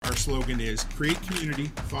slogan is create community,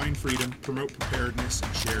 find freedom, promote preparedness,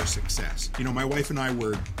 and share success. You know, my wife and I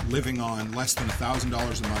were living on less than $1,000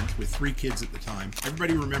 a month with 3 kids at the time.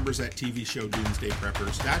 Everybody remembers that TV show Doomsday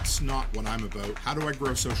Preppers. That's not what I'm about. How do I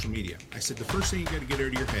grow social media? I said the first thing you got to get out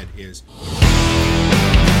of your head is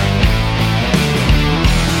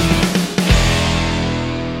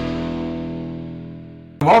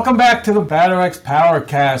welcome back to the BATTARIX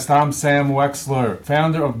POWERCAST. I'm Sam Wexler,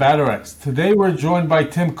 founder of BATTARIX. Today we're joined by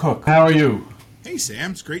Tim Cook. How are you? Hey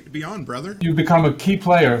Sam, it's great to be on, brother. You've become a key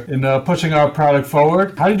player in pushing our product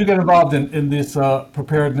forward. How did you get involved in this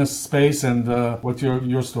preparedness space, and what's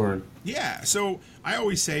your story? Yeah, so I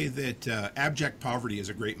always say that abject poverty is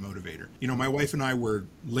a great motivator. You know, my wife and I were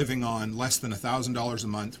living on less than $1,000 a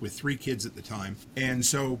month with 3 kids at the time. And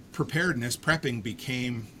so prepping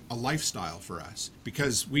became a lifestyle for us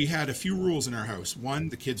because we had a few rules in our house. 1,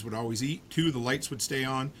 the kids would always eat. 2, the lights would stay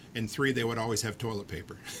on. And 3, they would always have toilet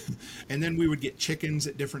paper. And then we would get chickens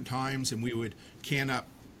at different times, and we would can up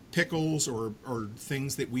pickles or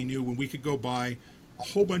things that we knew when we could go buy a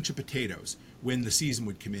whole bunch of potatoes when the season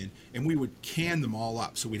would come in, and we would can them all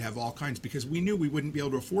up so we'd have all kinds, because we knew we wouldn't be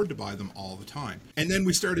able to afford to buy them all the time. And then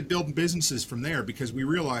we started building businesses from there because we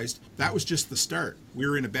realized that was just the start. We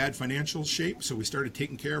were in a bad financial shape, so we started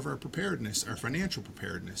taking care of our preparedness, our financial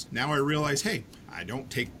preparedness. Now I realize, hey, I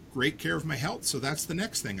don't take great care of my health, so that's the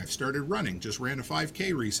next thing. I've started running, just ran a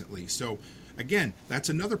 5K recently. So again, that's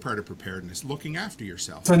another part of preparedness, looking after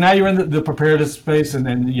yourself. So now you're in the preparedness space, and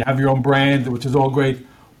then you have your own brand, which is all great.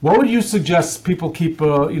 What would you suggest people keep,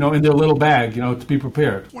 in their little bag, to be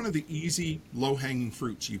prepared? One of the easy, low-hanging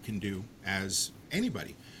fruits you can do as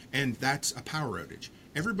anybody, and that's a power outage.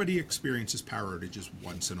 Everybody experiences power outages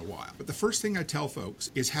once in a while. But the first thing I tell folks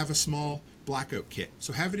is have a small blackout kit.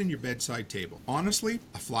 So have it in your bedside table. Honestly,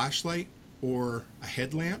 a flashlight or a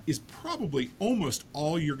headlamp is probably almost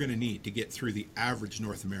all you're going to need to get through the average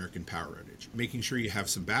North American power outage. Making sure you have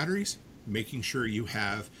some batteries, making sure you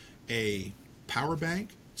have a power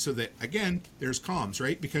bank, so that, again, there's comms,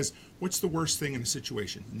 right? Because what's the worst thing in a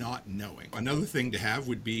situation? Not knowing. Another thing to have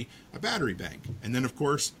would be a battery bank. And then, of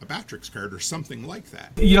course, a BATTARIX card or something like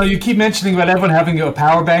that. You keep mentioning about everyone having a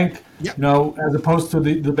power bank, yep. As opposed to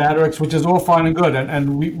the BATTARIX, which is all fine and good.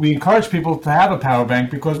 And we encourage people to have a power bank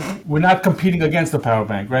because we're not competing against the power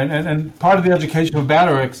bank, right? And part of the education of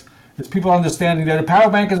BATTARIX is people understanding that a power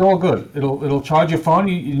bank is all good. It'll charge your phone.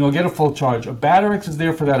 You'll get a full charge. A BATTARIX is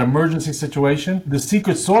there for that emergency situation. The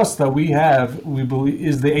secret sauce that we have, we believe,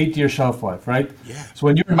 is the 8-year shelf life, right? Yeah. So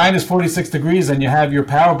when you're in minus 46 degrees and you have your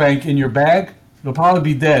power bank in your bag, it'll probably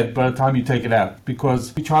be dead by the time you take it out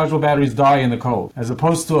because rechargeable batteries die in the cold, as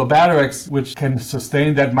opposed to a BATTARIX, which can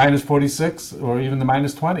sustain that minus 46 or even the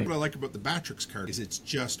minus 20. What I like about the BATTARIX card is it's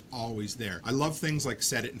just always there. I love things like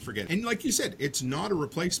set it and forget it. And like you said, it's not a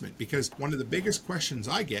replacement, because one of the biggest questions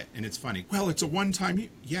I get, and it's funny, well, it's a one-time use.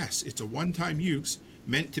 Yes, it's a one-time use,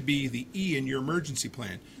 meant to be the E in your emergency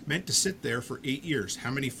plan, meant to sit there for 8 years. How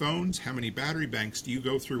many phones, how many battery banks do you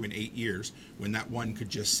go through in 8 years when that one could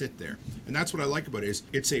just sit there? And that's what I like about it, is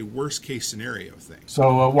it's a worst case scenario thing.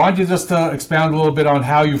 So why don't you just expound a little bit on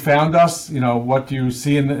how you found us, what you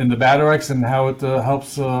see in the BATTARIX and how it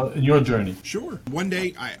helps in your journey? Sure. One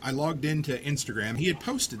day I logged into Instagram. He had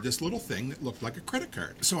posted this little thing that looked like a credit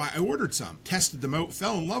card. So I ordered some, tested them out,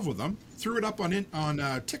 fell in love with them, threw it up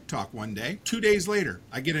on TikTok one day. 2 days later,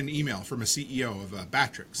 I get an email from a CEO of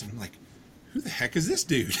BATTARIX, and I'm like, who the heck is this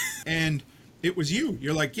dude? And it was you.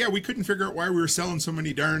 You're like, yeah, we couldn't figure out why we were selling so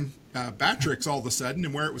many darn BATTARIX all of a sudden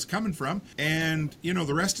and where it was coming from. And,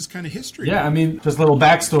 the rest is kind of history. Yeah, just a little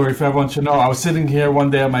backstory for everyone to know. I was sitting here one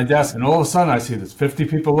day at my desk, and all of a sudden I see this 50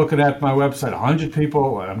 people looking at my website, 100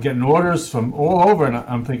 people. I'm getting orders from all over, and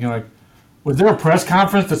I'm thinking, like, was there a press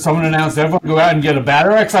conference that someone announced everyone go out and get a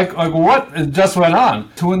BATTARIX? Like what? It just went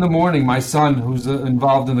on. 2 a.m, my son, who's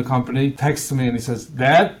involved in the company, texts me and he says,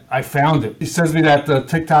 Dad, I found it. He sends me that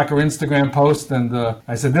TikTok or Instagram post, and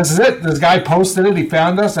I said, this is it. This guy posted it. He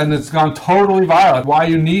found us, and it's gone totally viral. Why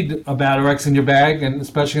you need a BATTARIX in your bag, and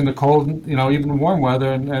especially in the cold, even warm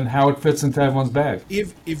weather, and how it fits into everyone's bag.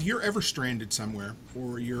 If you're ever stranded somewhere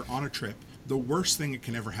or you're on a trip, the worst thing that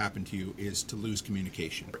can ever happen to you is to lose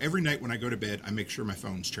communication. Every night when I go to bed, I make sure my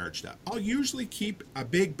phone's charged up. I'll usually keep a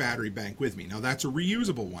big battery bank with me. Now, that's a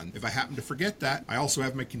reusable one. If I happen to forget that, I also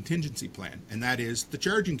have my contingency plan, and that is the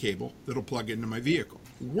charging cable that'll plug into my vehicle.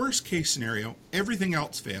 Worst case scenario, everything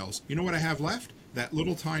else fails. You know what I have left? That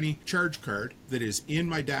little tiny charge card that is in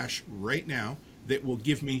my dash right now that will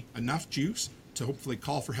give me enough juice to to hopefully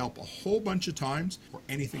call for help a whole bunch of times or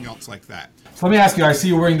anything else like that. So let me ask you, I see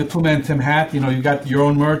you're wearing the Toolman Tim hat. You got your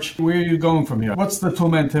own merch. Where are you going from here? What's the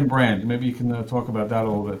Toolman Tim brand? Maybe you can talk about that a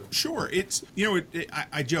little bit. Sure. It's,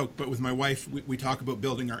 I joke, but with my wife, we talk about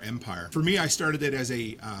building our empire. For me, I started it as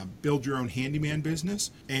a build your own handyman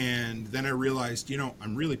business. And then I realized,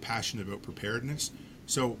 I'm really passionate about preparedness.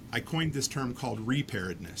 So I coined this term called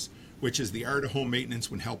reparedness, which is the art of home maintenance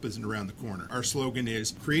when help isn't around the corner. Our slogan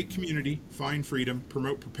is create community, find freedom,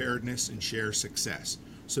 promote preparedness, and share success.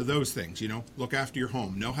 So those things, look after your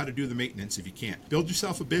home, know how to do the maintenance if you can't. Build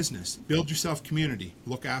yourself a business, build yourself community,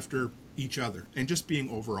 look after each other, and just being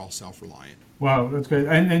overall self-reliant. Wow, that's great.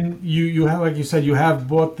 And you have, like you said, you have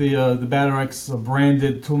bought the BATTARIX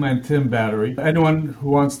branded Toolman Tim battery. Anyone who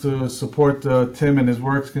wants to support Tim and his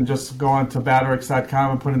works can just go on to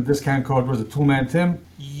BATTARIX.com and put in discount code, was it Toolman Tim?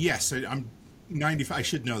 Yes, I'm 95. I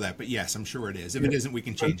should know that, but yes, I'm sure it is. If it isn't, we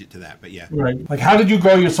can change it to that, but yeah. Right. Like, how did you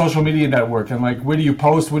grow your social media network? And, like, where do you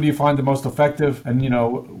post? Where do you find the most effective? And,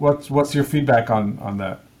 what's your feedback on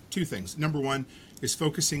that? Two things. Number one is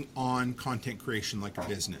focusing on content creation like a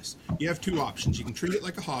business. You have two options. You can treat it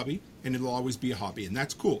like a hobby, and it'll always be a hobby, and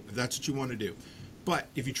that's cool if that's what you want to do. But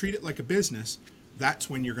if you treat it like a business, that's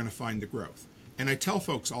when you're going to find the growth. And I tell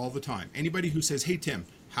folks all the time, anybody who says, hey, Tim,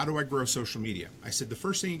 how do I grow social media? I said, the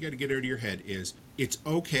first thing you got to get out of your head is it's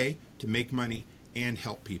okay to make money and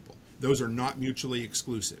help people. Those are not mutually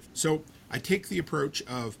exclusive. So I take the approach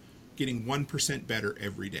of getting 1% better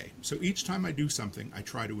every day. So each time I do something, I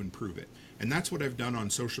try to improve it. And that's what I've done on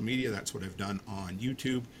social media. That's what I've done on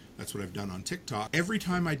YouTube. That's what I've done on TikTok. Every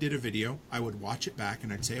time I did a video, I would watch it back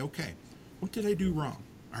and I'd say, okay, what did I do wrong?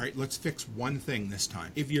 All right, let's fix one thing this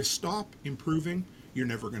time. If you stop improving, you're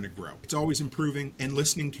never going to grow. It's always improving and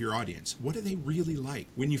listening to your audience. What do they really like?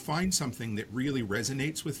 When you find something that really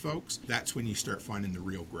resonates with folks, that's when you start finding the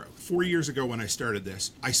real growth. 4 years ago when I started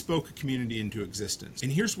this, I spoke a community into existence.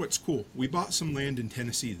 And here's what's cool. We bought some land in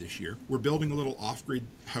Tennessee this year. We're building a little off-grid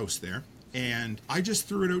house there. And I just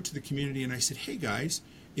threw it out to the community and I said, hey guys,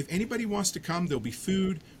 if anybody wants to come, there'll be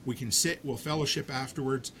food. We can sit, we'll fellowship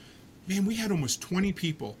afterwards. Man, we had almost 20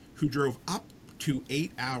 people who drove up to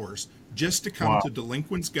 8 hours just to come to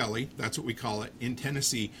Delinquent's Gully, that's what we call it, in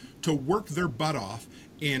Tennessee, to work their butt off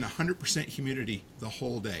in 100% humidity the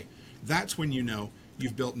whole day. That's when you know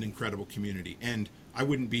you've built an incredible community, and I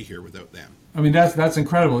wouldn't be here without them. I mean, that's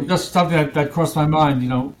incredible. Just something that crossed my mind,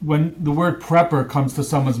 when the word prepper comes to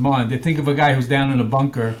someone's mind, they think of a guy who's down in a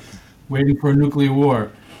bunker waiting for a nuclear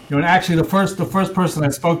war. And actually the first person I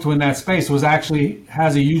spoke to in that space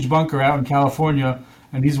has a huge bunker out in California,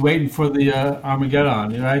 and he's waiting for the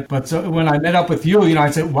Armageddon, right? But so when I met up with you,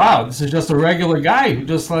 I said, wow, this is just a regular guy who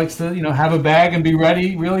just likes to, have a bag and be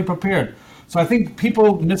ready, really prepared. So I think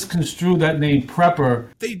people misconstrue that name prepper.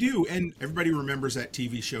 They do, and everybody remembers that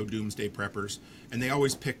TV show Doomsday Preppers, and they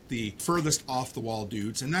always pick the furthest off the wall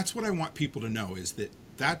dudes, and that's what I want people to know is that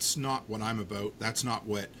that's not what I'm about. That's not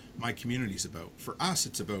what my community's about. For us,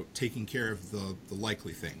 it's about taking care of the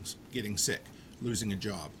likely things, getting sick, losing a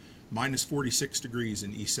job, minus 46 degrees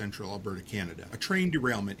in east central Alberta, Canada, a train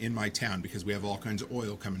derailment in my town because we have all kinds of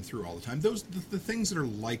oil coming through all the time. Those the things that are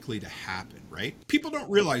likely to happen, right? People don't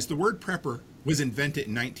realize the word prepper was invented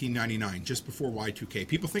in 1999, just before Y2K.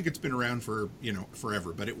 People think it's been around for,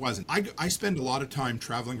 forever, but it wasn't. I spend a lot of time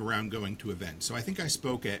traveling around going to events. So I think I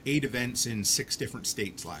spoke at 8 events in 6 different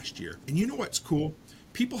states last year. And you know what's cool?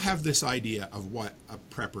 People have this idea of what a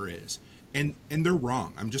prepper is, and they're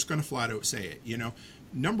wrong. I'm just going to flat out say it,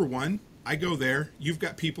 Number one, I go there, you've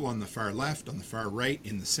got people on the far left, on the far right,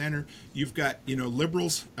 in the center. You've got,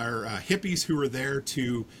 liberals or hippies who are there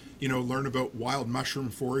to, learn about wild mushroom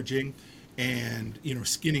foraging and,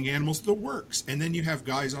 skinning animals, the works. And then you have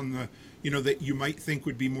guys on the, that you might think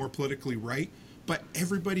would be more politically right. But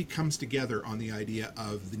everybody comes together on the idea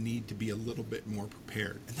of the need to be a little bit more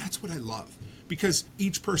prepared. And that's what I love, because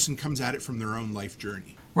each person comes at it from their own life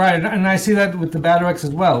journey. Right, and I see that with the BATTARIX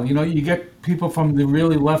as well. You get people from the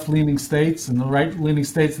really left-leaning states and the right-leaning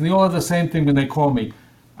states, and they all have the same thing when they call me.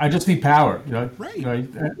 I just need power. Right.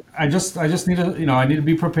 I just need to, I need to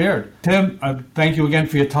be prepared. Tim, thank you again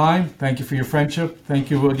for your time. Thank you for your friendship. Thank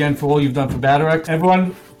you again for all you've done for BATTARIX.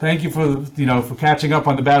 Everyone, thank you for catching up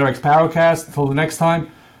on the BATTARIX POWERCAST. Until the next time,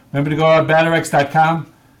 remember to go to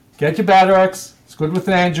BATTARIX.com. Get your BATTARIX. It's good with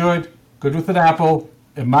an Android, good with an Apple.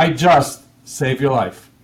 It might just save your life.